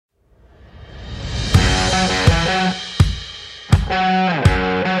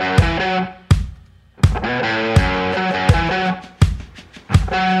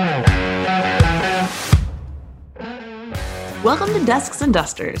Welcome to Desks and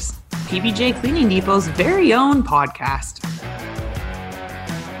Dusters, PBJ Cleaning Depot's very own podcast.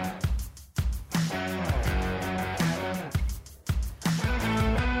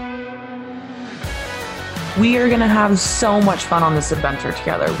 We are going to have so much fun on this adventure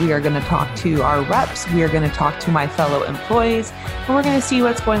together. We are going to talk to our reps, we are going to talk to my fellow employees, and we're going to see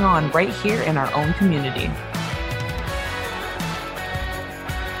what's going on right here in our own community.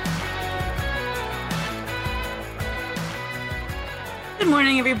 Good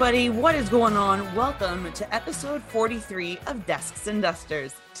morning, everybody. What is going on? Welcome to episode 43 of Desks and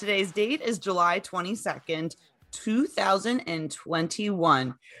Dusters. Today's date is July 22nd,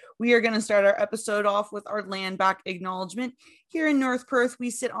 2021. We are going to start our episode off with our land back acknowledgement. Here in North Perth, we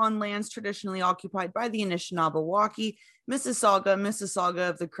sit on lands traditionally occupied by the Anishinaabe, Mississauga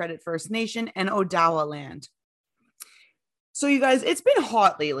of the Credit First Nation, and Odawa land. So you guys, it's been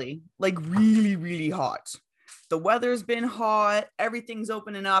hot lately, like really, really hot. The weather's been hot. Everything's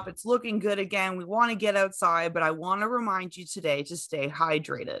opening up. It's looking good again. We want to get outside, but I want to remind you today to stay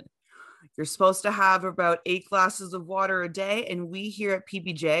hydrated. You're supposed to have about 8 glasses of water a day, and we here at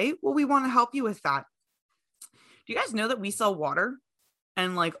PBJ, well, we want to help you with that. Do you guys know that we sell water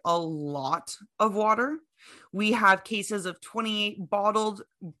and like a lot of water? We have cases of 28 bottled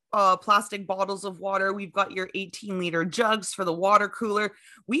plastic bottles of water. We've got your 18-liter jugs for the water cooler.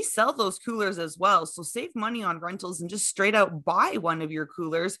 We sell those coolers as well. So save money on rentals and just straight out buy one of your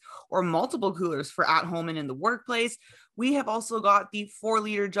coolers or multiple coolers for at home and in the workplace. We have also got the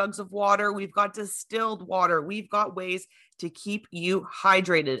 4-liter jugs of water. We've got distilled water. We've got ways to keep you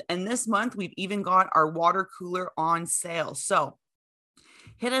hydrated. And this month, we've even got our water cooler on sale. So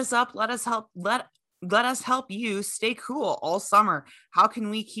hit us up. Let us help you stay cool all summer. How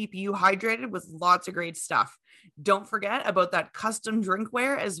can we keep you hydrated with lots of great stuff? Don't forget about that custom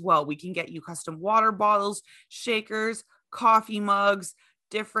drinkware as well. We can get you custom water bottles, shakers, coffee mugs,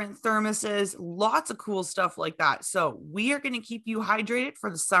 different thermoses, lots of cool stuff like that. So we are going to keep you hydrated for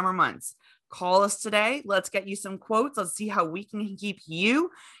the summer months. Call us today. Let's get you some quotes. Let's see how we can keep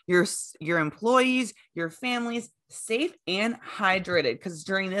you, your employees, your families safe and hydrated. Because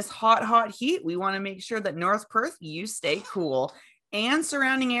during this hot heat, we want to make sure that North Perth, you stay cool. And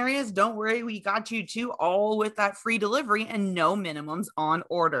surrounding areas, don't worry, we got you too, all with that free delivery and no minimums on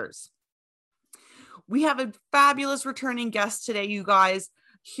orders. We have a fabulous returning guest today, you guys,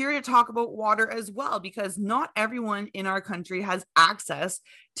 here to talk about water as well, because not everyone in our country has access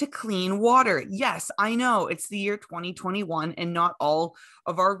to clean water. Yes, I know it's the year 2021 and not all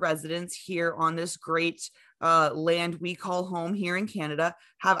of our residents here on this great land we call home here in Canada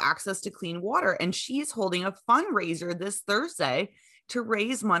have access to clean water. And she's holding a fundraiser this Thursday to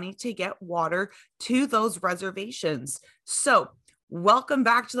raise money to get water to those reservations. So welcome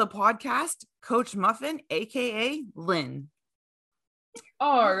back to the podcast, Coach Muffin, aka Lynn.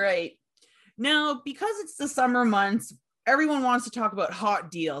 All right. Now, because it's the summer months, everyone wants to talk about hot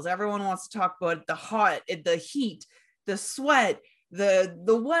deals. Everyone wants to talk about the heat, the sweat, the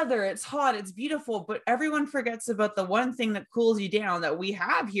weather. It's hot, it's beautiful, but everyone forgets about the one thing that cools you down that we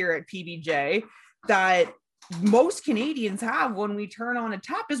have here at PBJ that most Canadians have when we turn on a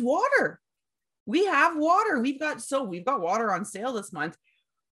tap is water. We have water. We've got water on sale this month.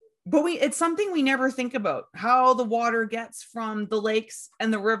 But it's something we never think about, how the water gets from the lakes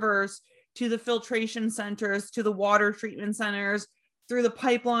and the rivers to the filtration centers, to the water treatment centers, through the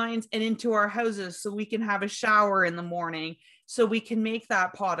pipelines and into our houses so we can have a shower in the morning, so we can make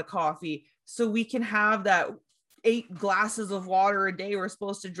that pot of coffee, so we can have that 8 glasses of water a day we're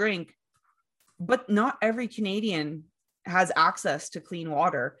supposed to drink. But not every Canadian has access to clean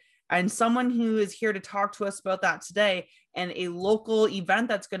water. And someone who is here to talk to us about that today and a local event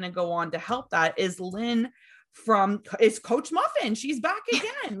that's going to go on to help that is Lynn is Coach Muffin. She's back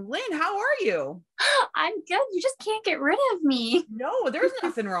again. Lynn, how are you? I'm good. You just can't get rid of me. No, there's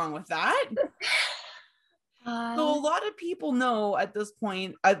nothing wrong with that. So a lot of people know at this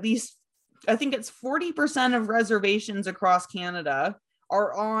point, at least I think it's 40% of reservations across Canada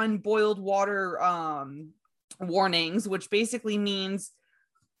are on boiled water warnings, which basically means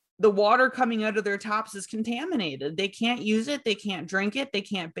the water coming out of their taps is contaminated. They can't use it. They can't drink it. They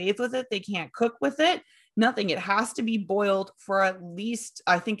can't bathe with it. They can't cook with it. Nothing. It has to be boiled for at least,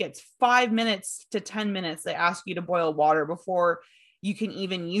 I think it's 5 minutes to 10 minutes. They ask you to boil water before you can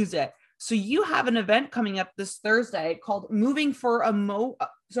even use it. So you have an event coming up this Thursday called Moving for a Movement.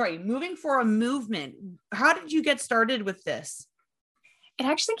 How did you get started with this? It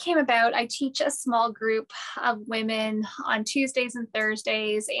actually came about, I teach a small group of women on Tuesdays and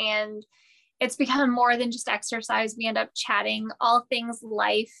Thursdays, and it's become more than just exercise. We end up chatting all things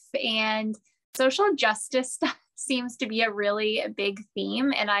life and social justice stuff seems to be a really big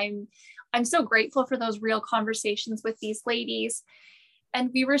theme. And I'm so grateful for those real conversations with these ladies. And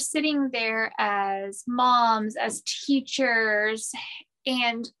we were sitting there as moms, as teachers,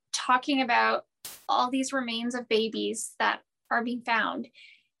 and talking about all these remains of babies that are being found.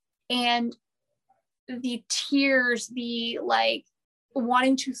 And the tears, the like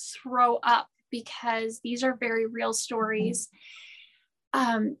wanting to throw up, because these are very real stories.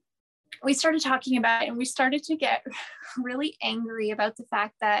 We started talking about it, and we started to get really angry about the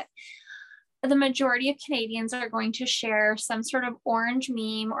fact that the majority of Canadians are going to share some sort of orange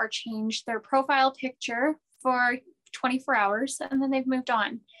meme or change their profile picture for 24 hours, and then they've moved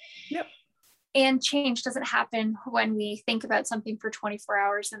on. Yep. And change doesn't happen when we think about something for 24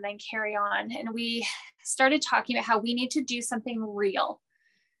 hours and then carry on. And we started talking about how we need to do something real.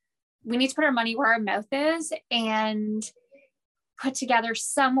 We need to put our money where our mouth is and put together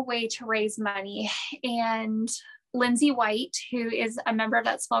some way to raise money. And Lindsay White, who is a member of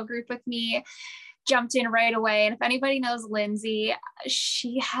that small group with me, jumped in right away. And if anybody knows Lindsay,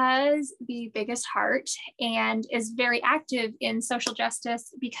 she has the biggest heart and is very active in social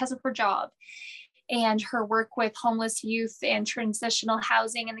justice because of her job and her work with homeless youth and transitional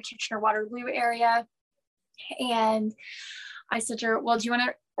housing in the Kitchener-Waterloo area. And I said to her, well, do you want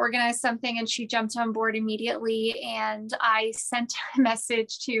to organize something? And she jumped on board immediately. And I sent a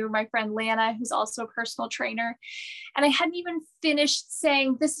message to my friend Lana, who's also a personal trainer. And I hadn't even finished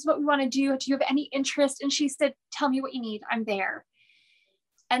saying, this is what we want to do. Do you have any interest? And she said, tell me what you need. I'm there.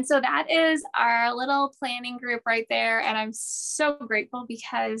 And so that is our little planning group right there. And I'm so grateful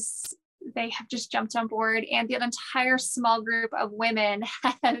because they have just jumped on board, and the entire small group of women,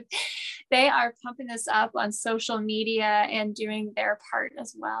 they are pumping this up on social media and doing their part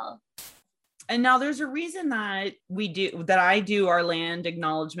as well. And now there's a reason that I do our land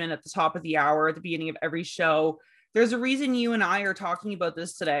acknowledgement at the top of the hour, at the beginning of every show. There's a reason you and I are talking about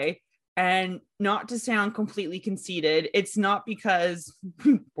this today, and not to sound completely conceited. It's not because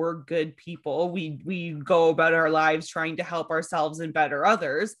we're good people. We go about our lives trying to help ourselves and better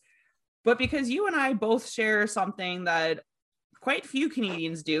others. But because you and I both share something that quite few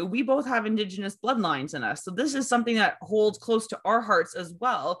Canadians do, we both have Indigenous bloodlines in us. So this is something that holds close to our hearts as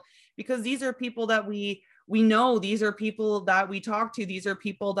well, because these are people that we know, these are people that we talk to, these are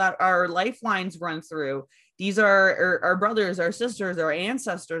people that our lifelines run through. These are our brothers, our sisters, our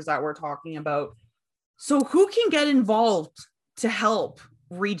ancestors that we're talking about. So who can get involved to help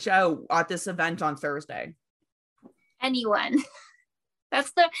reach out at this event on Thursday? Anyone.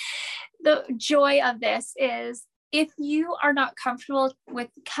 That's the joy of this is, if you are not comfortable with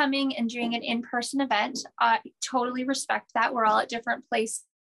coming and doing an in-person event, I totally respect that. We're all at different places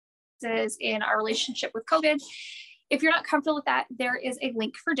in our relationship with COVID. If you're not comfortable with that, there is a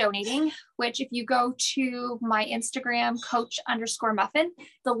link for donating, which if you go to my Instagram, coach_muffin,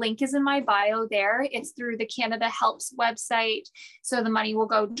 the link is in my bio there. It's through the Canada Helps website. So the money will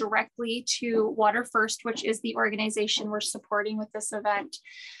go directly to Water First, which is the organization we're supporting with this event.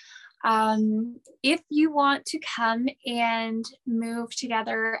 If you want to come and move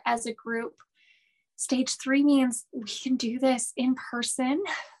together as a group, stage 3 means we can do this in person.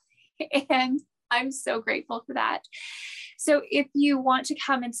 And I'm so grateful for that. So if you want to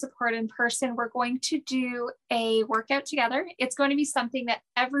come and support in person, we're going to do a workout together. It's going to be something that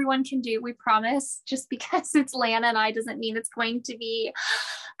everyone can do, we promise. Just because it's Lana and I doesn't mean it's going to be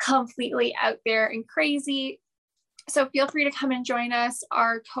completely out there and crazy. So feel free to come and join us.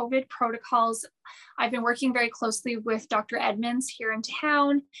 Our COVID protocols, I've been working very closely with Dr. Edmonds here in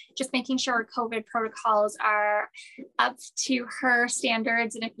town, just making sure our COVID protocols are up to her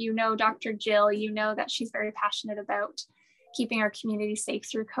standards. And if you know Dr. Jill, you know that she's very passionate about keeping our community safe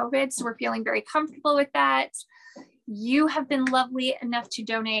through COVID. So we're feeling very comfortable with that. You have been lovely enough to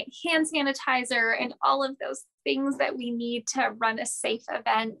donate hand sanitizer and all of those things that we need to run a safe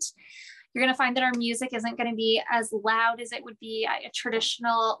event. You're going to find that our music isn't going to be as loud as it would be at a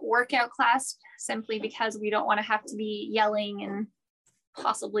traditional workout class, simply because we don't want to have to be yelling and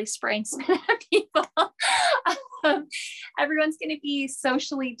possibly spraying at people. Everyone's going to be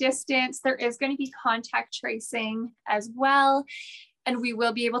socially distanced. There is going to be contact tracing as well. And we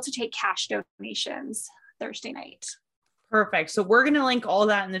will be able to take cash donations Thursday night. Perfect. So we're going to link all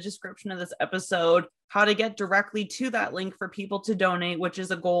that in the description of this episode, how to get directly to that link for people to donate, which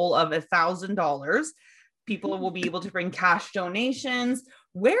is a goal of $1,000. People will be able to bring cash donations.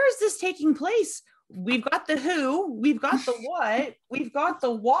 Where is this taking place? We've got the who, we've got the what, we've got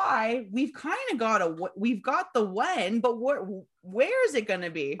the why, we've kind of got we've got the when, but where is it going to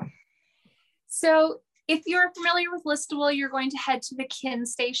be? So if you're familiar with Listowel, you're going to head to the Kin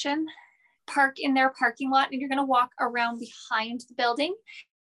station park in their parking lot and you're going to walk around behind the building.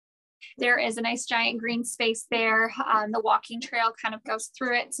 There is a nice giant green space there. The walking trail kind of goes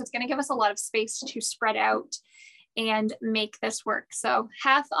through it. So it's going to give us a lot of space to spread out and make this work. So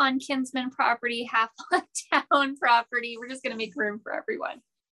half on Kinsman property, half on town property. We're just going to make room for everyone.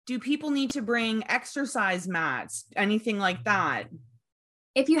 Do people need to bring exercise mats, anything like that?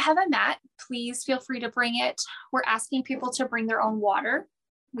 If you have a mat, please feel free to bring it. We're asking people to bring their own water.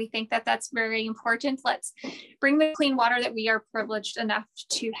 We think that that's very important. Let's bring the clean water that we are privileged enough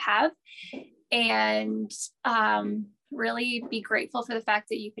to have, and really be grateful for the fact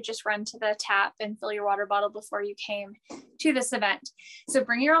that you could just run to the tap and fill your water bottle before you came to this event. So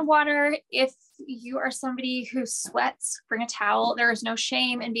bring your own water. If you are somebody who sweats, bring a towel. There is no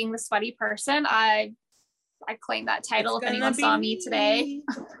shame in being the sweaty person. I claim that title. If anyone saw me today,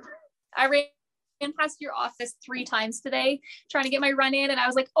 I ran past your office 3 times today trying to get my run in, and I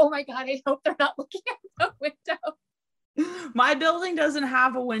was like, oh my God, I hope they're not looking out the window. My building doesn't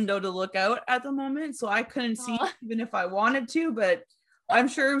have a window to look out at the moment, so I couldn't see even if I wanted to, but I'm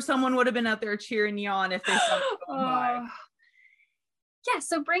sure someone would have been out there cheering you on if they saw it going by. Yeah,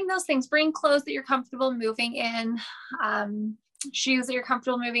 so bring those things. Bring clothes that you're comfortable moving in, shoes that you're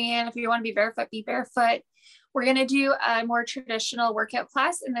comfortable moving in. If you want to be barefoot. We're going to do a more traditional workout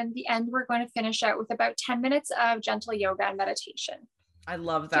class. And then at the end, we're going to finish out with about 10 minutes of gentle yoga and meditation. I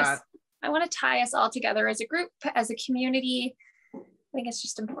love that. I want to tie us all together as a group, as a community. I think it's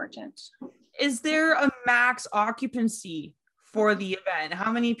just important. Is there a max occupancy for the event? How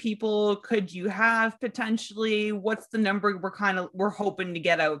many people could you have potentially? What's the number we're hoping to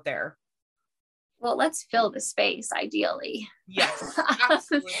get out there? Well, let's fill the space ideally. Yes,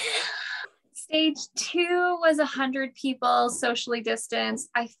 absolutely. Stage 2 was 100 people socially distanced.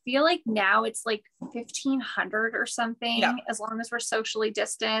 I feel like now it's like 1,500 or something, yeah, as long as we're socially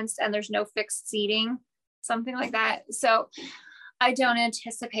distanced and there's no fixed seating, something like that. So I don't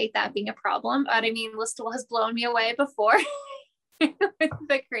anticipate that being a problem. But I mean, Listowel has blown me away before with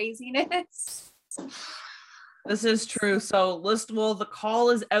the craziness. This is true. So Listowel, the call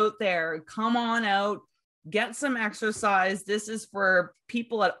is out there. Come on out. Get some exercise. This is for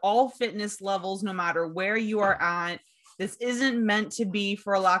people at all fitness levels, no matter where you are at. This isn't meant to be,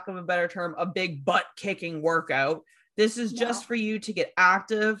 for lack of a better term, a big butt kicking workout. This is just for you to get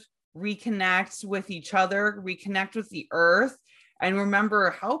active, reconnect with each other, reconnect with the earth, and remember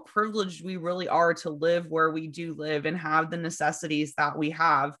how privileged we really are to live where we do live and have the necessities that we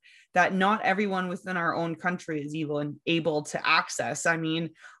have, that not everyone within our own country is even able to access. I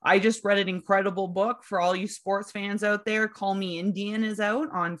mean, I just read an incredible book for all you sports fans out there. Call Me Indian is out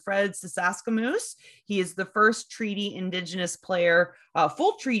on Fred Sasakamoose. He is the first full treaty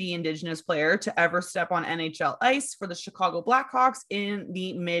Indigenous player to ever step on NHL ice for the Chicago Blackhawks in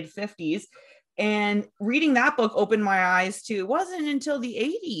the mid-50s. And reading that book opened my eyes to, it wasn't until the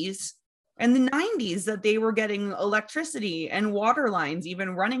 80s and the 90s that they were getting electricity and water lines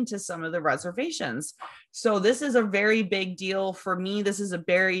even running to some of the reservations. So this is a very big deal for me. This is a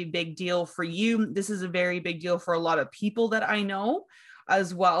very big deal for you. This is a very big deal for a lot of people that I know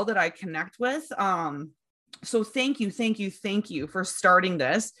as well, that I connect with. So thank you for starting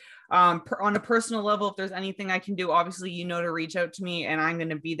this. On a personal level, if there's anything I can do, obviously, to reach out to me, and I'm going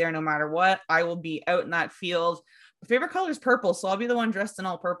to be there no matter what. I will be out in that field. My favorite color is purple, so I'll be the one dressed in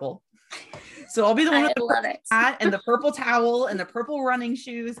all purple. So I'll be the one with the purple hat and the purple towel and the purple running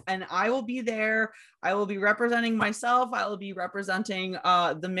shoes, and I will be there. I will be representing myself. I will be representing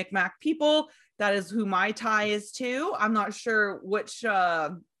the Micmac people. That is who my tie is to. I'm not sure which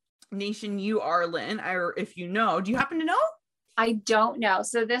nation you are, Lynn, or if you know. Do you happen to know? I don't know.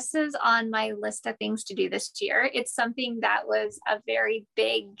 So this is on my list of things to do this year. It's something that was a very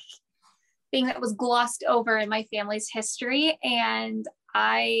big thing that was glossed over in my family's history. And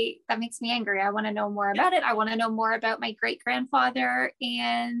that makes me angry. I want to know more about it. I want to know more about my great-grandfather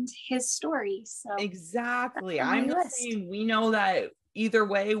and his story. So exactly. I'm the same. We know that either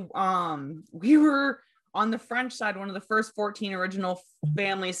way, we were on the French side, one of the first 14 original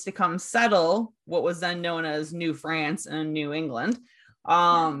families to come settle what was then known as New France and New England.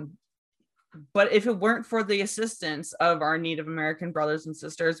 But if it weren't for the assistance of our Native American brothers and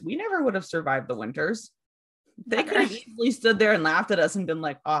sisters, we never would have survived the winters. They could have easily stood there and laughed at us and been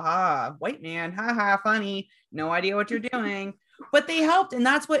like, aha, white man, haha, funny, no idea what you're doing. But they helped, and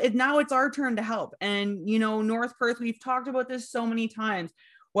now it's our turn to help. And, North Perth, we've talked about this so many times.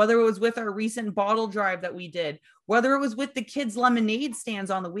 Whether it was with our recent bottle drive that we did, whether it was with the kids' lemonade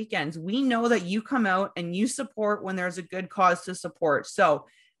stands on the weekends, we know that you come out and you support when there's a good cause to support. So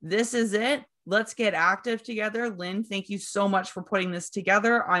this is it. Let's get active together. Lynn, thank you so much for putting this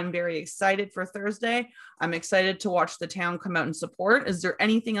together. I'm very excited for Thursday. I'm excited to watch the town come out and support. Is there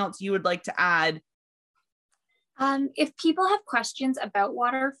anything else you would like to add? If people have questions about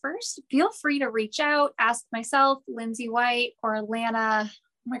Water First, feel free to reach out, ask myself, Lindsay White, or Lana.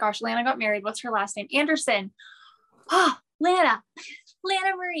 Oh my gosh, Lana got married. What's her last name? Anderson. Oh, Lana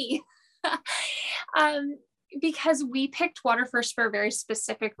Marie. Because we picked Water First for a very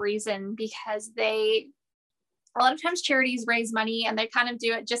specific reason, because a lot of times charities raise money and they kind of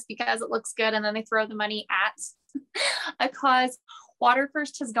do it just because it looks good, and then they throw the money at a cause. Water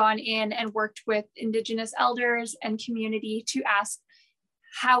First has gone in and worked with Indigenous elders and community to ask,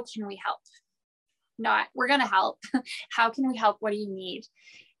 how can we help? Not, we're going to help. How can we help? What do you need?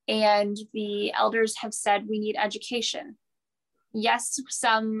 And the elders have said, we need education. Yes,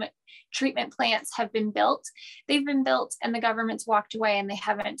 some treatment plants have been built. They've been built and the government's walked away and they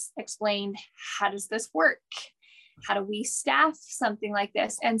haven't explained, how does this work? How do we staff something like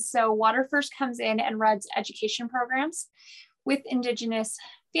this? And so Water First comes in and runs education programs with Indigenous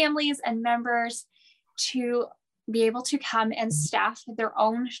families and members to be able to come and staff their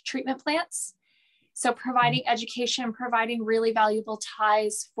own treatment plants. So providing education, providing really valuable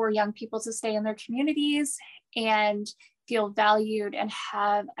ties for young people to stay in their communities and feel valued and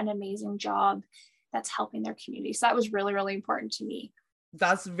have an amazing job that's helping their community. So that was really, really important to me.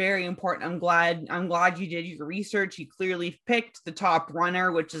 That's very important. I'm glad you did your research. You clearly picked the top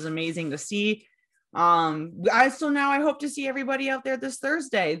runner, which is amazing to see. I hope to see everybody out there this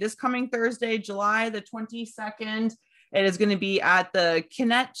coming Thursday, July the 22nd. It is going to be at the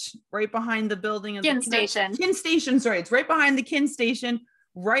Kinnett, right behind the building of Kin Station. Kin Station, sorry. It's right behind the Kin Station,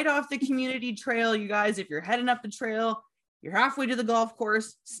 right off the community trail. You guys, if you're heading up the trail, you're halfway to the golf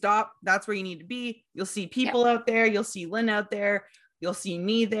course, stop. That's where you need to be. You'll see people out there. You'll see Lynn out there. You'll see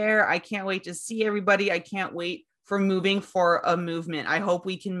me there. I can't wait to see everybody. I can't wait for Moving for a Movement. I hope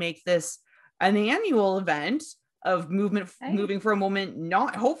we can make this an annual event of movement, Moving for a Moment.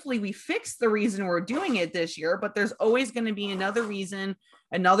 Not hopefully we fix the reason we're doing it this year, but there's always going to be another reason,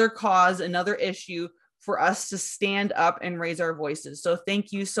 another cause, another issue for us to stand up and raise our voices. So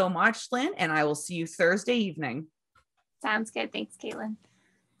thank you so much, Lynn, and I will see you Thursday evening. Sounds good. Thanks, Caitlin.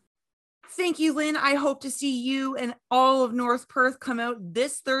 Thank you, Lynn. I hope to see you and all of North Perth come out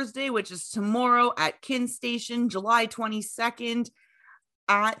this Thursday, which is tomorrow at Kin Station, July 22nd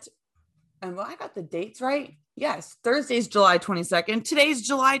and I got the dates right. Yes, Thursday's July 22nd. Today's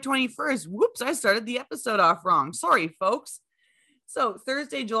July 21st. Whoops, I started the episode off wrong. Sorry, folks. So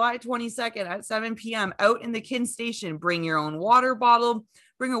Thursday, July 22nd at 7 p.m. out in the Kin Station. Bring your own water bottle.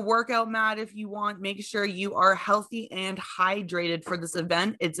 Bring a workout mat if you want. Make sure you are healthy and hydrated for this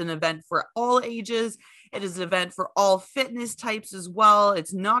event. It's an event for all ages. It is an event for all fitness types as well.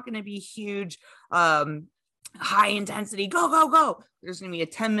 It's not going to be huge, high intensity. Go, go, go. There's going to be a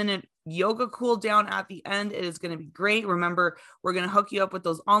 10-minute yoga cool down at the end. It is going to be great. Remember, we're going to hook you up with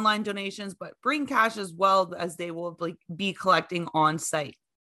those online donations, but bring cash as well, as they will be collecting on site.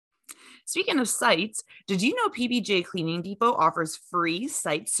 Speaking of sites, did you know PBJ Cleaning Depot offers free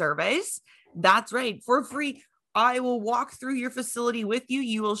site surveys? That's right, for free. I will walk through your facility with you.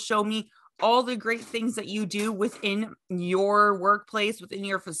 You will show me all the great things that you do within your workplace, within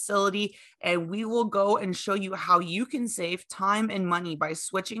your facility, and we will go and show you how you can save time and money by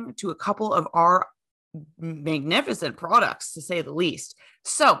switching to a couple of our magnificent products, to say the least.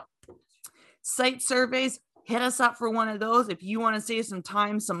 So, site surveys, hit us up for one of those. If you want to save some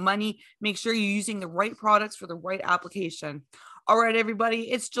time, some money, make sure you're using the right products for the right application. All right,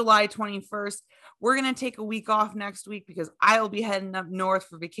 everybody, it's July 21st. We're going to take a week off next week because I will be heading up north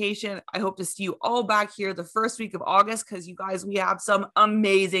for vacation. I hope to see you all back here the first week of August, because you guys, we have some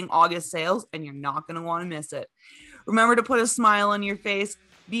amazing August sales and you're not going to want to miss it. Remember to put a smile on your face.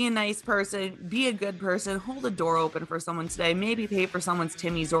 Be a nice person, be a good person, hold the door open for someone today, maybe pay for someone's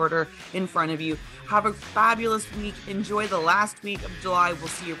Timmy's order in front of you. Have a fabulous week. Enjoy the last week of July. We'll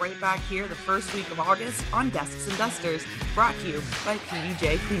see you right back here the first week of August on Desks and Dusters, brought to you by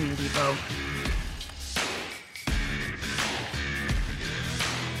PBJ Cleaning Depot.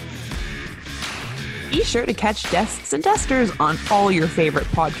 Be sure to catch Desks and Dusters on all your favorite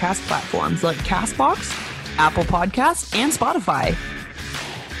podcast platforms like CastBox, Apple Podcasts, and Spotify.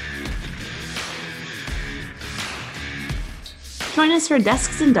 Join us for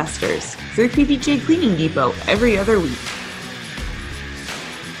Desks and Dusters through PBJ Cleaning Depot every other week.